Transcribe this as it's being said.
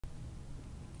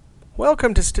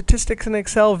Welcome to Statistics in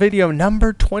Excel video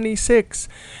number 26.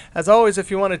 As always,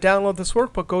 if you want to download this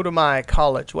workbook, go to my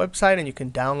college website and you can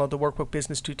download the workbook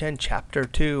Business 210 Chapter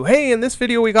 2. Hey, in this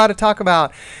video we got to talk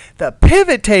about the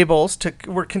pivot tables.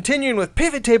 We're continuing with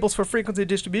pivot tables for frequency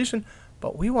distribution,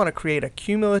 but we want to create a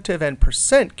cumulative and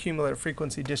percent cumulative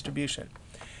frequency distribution.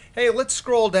 Hey, let's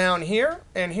scroll down here,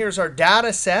 and here's our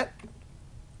data set.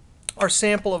 Our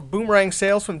sample of boomerang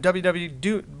sales from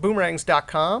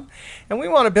www.boomerangs.com, and we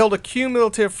want to build a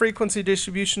cumulative frequency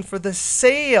distribution for the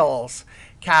sales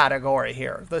category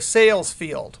here, the sales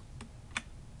field.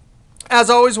 As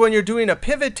always, when you're doing a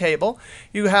pivot table,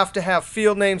 you have to have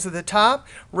field names at the top,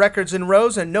 records in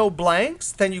rows, and no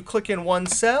blanks. Then you click in one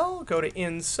cell, go to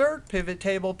Insert, Pivot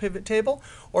Table,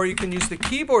 or you can use the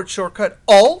keyboard shortcut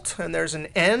Alt, and there's an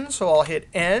N, so I'll hit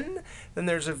N. Then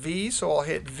there's a V, so I'll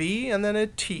hit V, and then a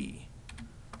T.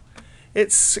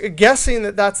 It's guessing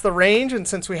that that's the range, and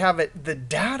since we have the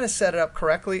data set up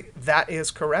correctly, that is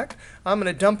correct. I'm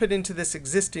going to dump it into this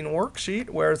existing worksheet.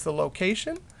 Where's the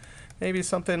location? Maybe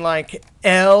something like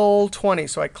L20.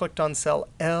 So I clicked on cell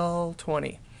L20.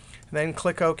 And then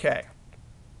click OK.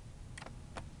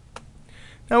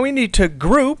 Now we need to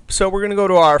group, so we're going to go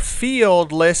to our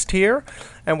field list here,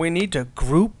 and we need to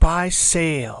group by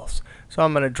sales. So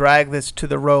I'm going to drag this to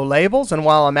the row labels, and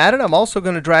while I'm at it, I'm also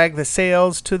going to drag the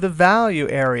sales to the value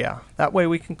area. That way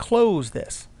we can close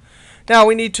this. Now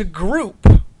we need to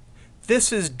group.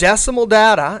 This is decimal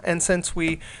data, and since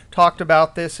we talked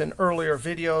about this in earlier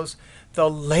videos, the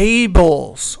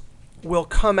labels will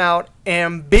come out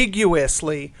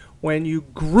ambiguously when you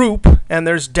group and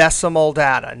there's decimal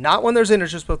data. Not when there's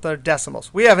integers, but there are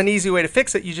decimals. We have an easy way to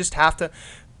fix it. You just have to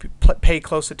pay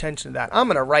close attention to that. I'm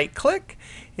going to right click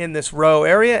in this row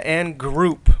area and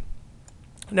group.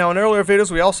 Now in earlier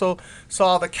videos we also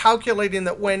saw the calculating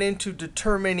that went into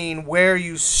determining where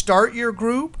you start your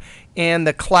group and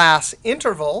the class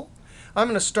interval. I'm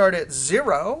going to start at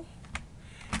 0,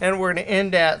 and we're going to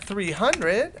end at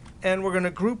 300, and we're going to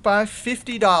group by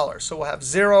 $50. So we'll have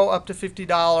 0 up to $50,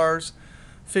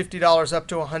 $50 up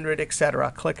to 100,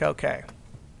 etc. Click OK.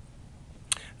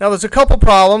 Now there's a couple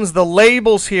problems. The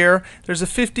labels here, there's a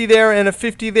 50 there and a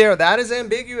 50 there. That is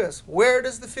ambiguous. Where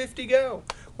does the 50 go?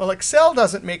 Well, Excel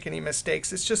doesn't make any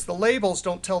mistakes. It's just the labels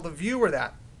don't tell the viewer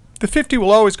that. The 50 will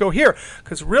always go here,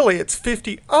 because really it's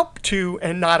 50 up to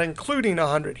and not including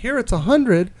 100. Here it's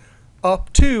 100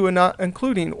 up to and not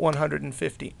including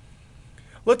 150.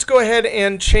 Let's go ahead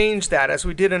and change that. As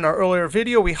we did in our earlier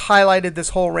video, we highlighted this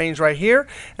whole range right here,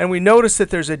 and we notice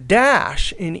that there's a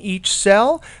dash in each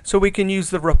cell, so we can use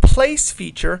the replace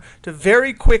feature to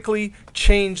very quickly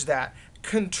change that.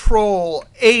 Control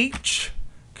H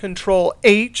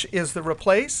is the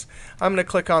replace. I'm going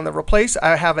to click on the replace.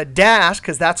 I have a dash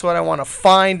because that's what I want to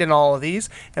find in all of these.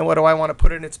 And what do I want to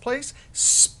put in its place?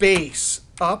 Space.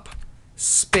 Up,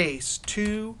 space,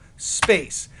 2,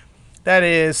 space. That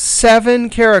is 7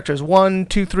 characters, 1,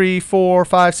 2, 3, 4,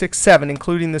 5, 6, 7,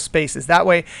 including the spaces. That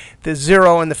way the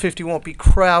 0 and the 50 won't be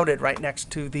crowded right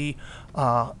next to the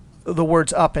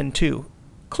words up and to.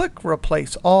 Click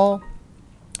Replace All.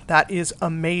 That is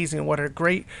amazing. What a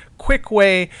great, quick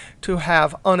way to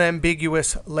have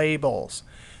unambiguous labels.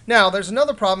 Now, there's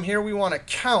another problem here. We want to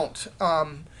count.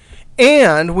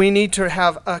 And we need to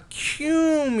have a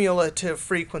cumulative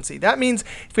frequency. That means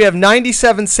if we have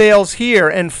 97 sales here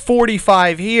and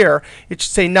 45 here, it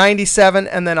should say 97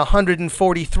 and then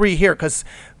 143 here, because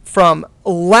from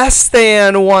less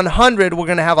than 100, we're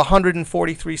going to have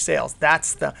 143 sales.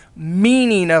 That's the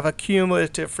meaning of a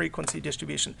cumulative frequency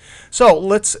distribution. So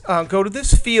let's go to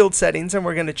this field settings, and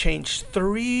we're going to change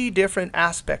 3 different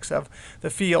aspects of the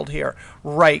field here.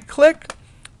 Right click.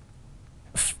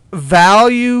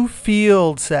 Value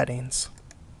field settings.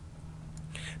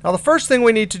 Now the first thing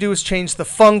we need to do is change the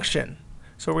function.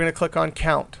 So we're going to click on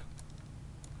count.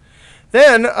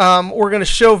 Then we're going to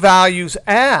show values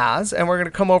as, and we're going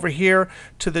to come over here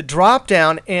to the drop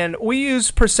down, and we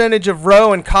use percentage of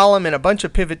row and column in a bunch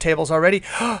of pivot tables already.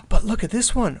 But look at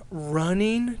this one,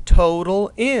 running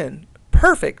total in.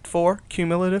 Perfect for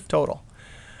cumulative total.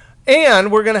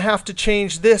 And we're going to have to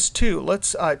change this too.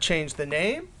 Let's change the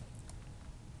name.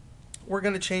 We're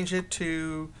going to change it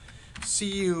to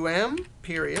CUM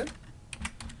period,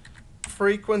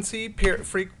 frequency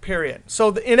period. So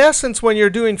in essence, when you're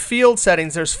doing field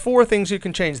settings, there's 4 things you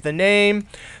can change. The name,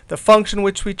 the function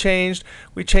which we changed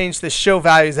the show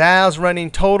values as,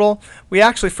 running total. We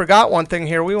actually forgot one thing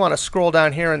here. We want to scroll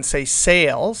down here and say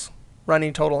sales,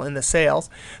 running total in the sales.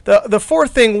 The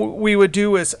 4th thing we would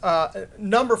do is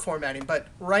number formatting, but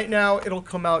right now it'll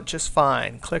come out just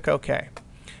fine. Click OK.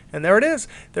 And there it is.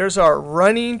 There's our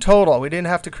running total. We didn't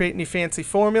have to create any fancy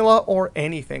formula or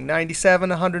anything. 97,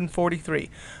 143.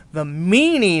 The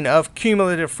meaning of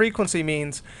cumulative frequency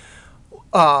means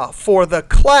for the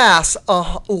class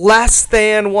less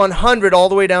than 100 all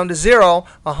the way down to 0,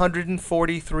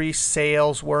 143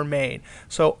 sales were made.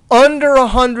 So under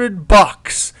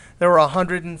 $100, there were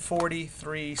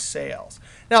 143 sales.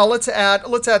 Now let's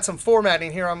add some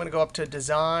formatting here. I'm going to go up to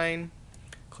Design,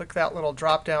 click that little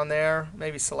drop down there,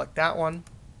 maybe select that one.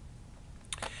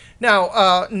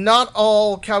 Now, not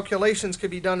all calculations can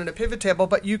be done in a pivot table,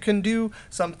 but you can do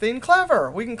something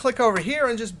clever. We can click over here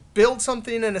and just build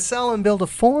something in a cell and build a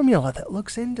formula that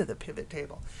looks into the pivot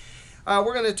table.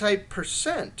 We're going to type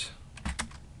 %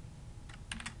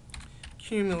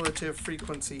 cumulative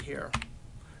frequency here,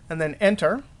 and then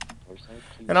enter.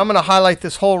 And I'm going to highlight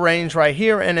this whole range right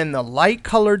here. And in the light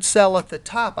colored cell at the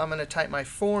top, I'm going to type my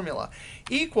formula.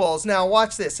 Equals, now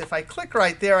watch this. If I click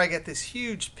right there, I get this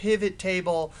huge pivot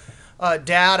table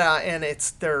data, and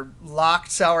they're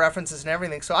locked cell references and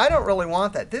everything. So I don't really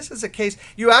want that. This is a case,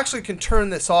 you actually can turn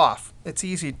this off. It's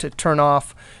easy to turn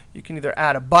off. You can either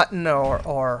add a button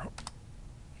or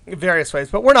various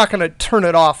ways, but we're not going to turn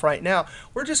it off right now.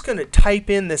 We're just going to type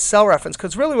in this cell reference,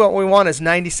 because really what we want is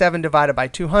 97 divided by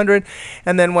 200.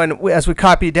 And then as we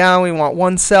copy down, we want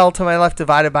one cell to my left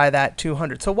divided by that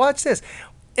 200. So watch this.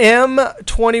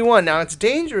 M21. Now it's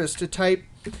dangerous to type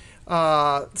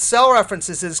cell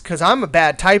references because I'm a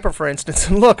bad typer, for instance.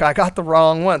 And look, I got the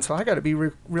wrong one, so I got to be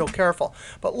real careful.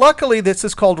 But luckily, this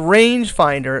is called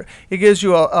Rangefinder. It gives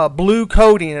you a blue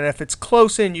coding, and if it's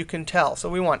close in, you can tell. So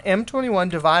we want M21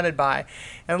 divided by,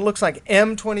 and it looks like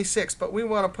M26, but we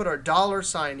want to put our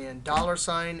 $sign in,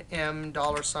 $M,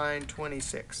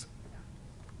 $26.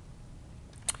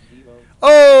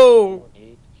 Oh!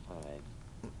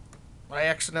 I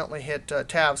accidentally hit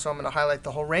tab, so I'm going to highlight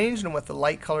the whole range. And with the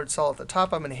light colored cell at the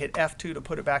top, I'm going to hit F2 to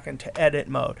put it back into edit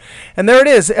mode. And there it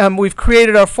is. We've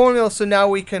created our formula, so now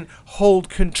we can hold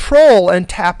Control and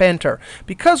tap Enter.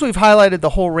 Because we've highlighted the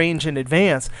whole range in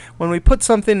advance, when we put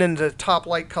something in the top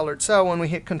light colored cell, when we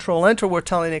hit Control Enter, we're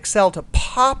telling Excel to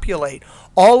populate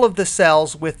all of the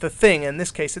cells with the thing. In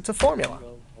this case, it's a formula.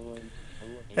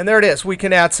 And there it is. We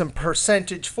can add some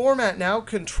percentage format now.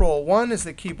 Control 1 is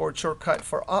the keyboard shortcut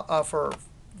for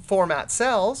format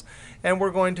cells. And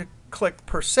we're going to click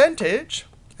percentage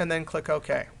and then click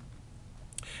OK.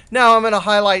 Now I'm going to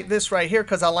highlight this right here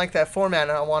because I like that format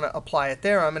and I want to apply it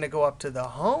there. I'm going to go up to the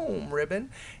Home ribbon,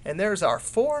 and there's our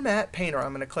Format Painter.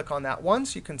 I'm going to click on that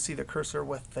once. You can see the cursor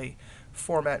with the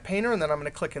Format Painter. And then I'm going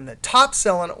to click in the top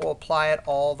cell, and it will apply it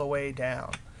all the way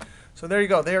down. So there you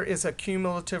go. There is a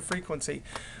cumulative frequency.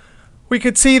 We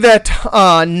could see that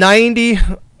 90.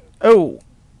 Oh,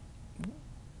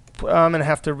 I'm going to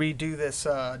have to redo this.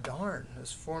 Darn,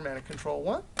 this formatted Control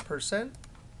 1 %.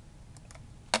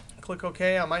 Click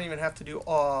OK. I might even have to do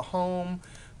Home,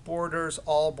 Borders,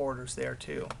 all borders there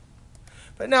too.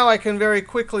 But now I can very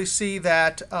quickly see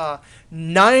that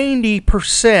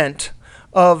 90%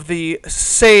 of the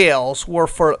sales were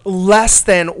for less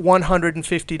than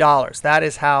 $150. That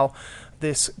is how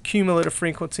this cumulative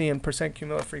frequency and %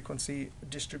 cumulative frequency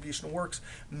distribution works,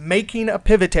 making a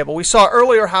pivot table. We saw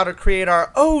earlier how to create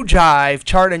our ogive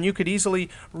chart, and you could easily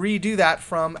redo that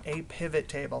from a pivot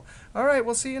table. All right,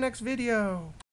 we'll see you next video.